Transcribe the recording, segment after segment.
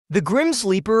The Grim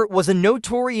Sleeper was a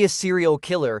notorious serial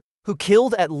killer who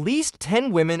killed at least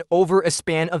 10 women over a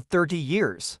span of 30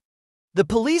 years. The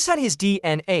police had his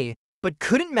DNA, but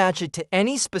couldn't match it to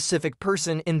any specific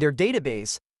person in their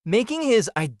database, making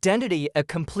his identity a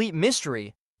complete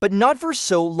mystery, but not for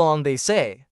so long, they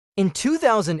say. In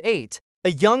 2008,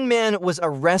 a young man was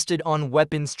arrested on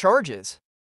weapons charges.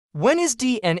 When his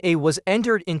DNA was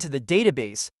entered into the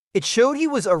database, it showed he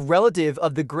was a relative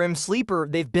of the Grim Sleeper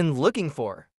they've been looking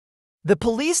for. The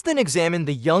police then examined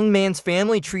the young man's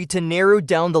family tree to narrow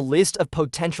down the list of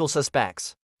potential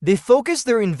suspects. They focused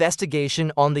their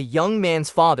investigation on the young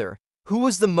man's father, who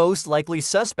was the most likely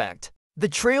suspect. The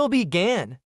trail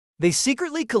began. They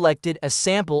secretly collected a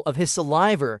sample of his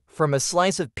saliva from a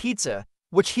slice of pizza,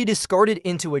 which he discarded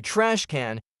into a trash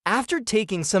can after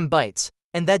taking some bites,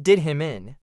 and that did him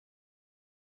in.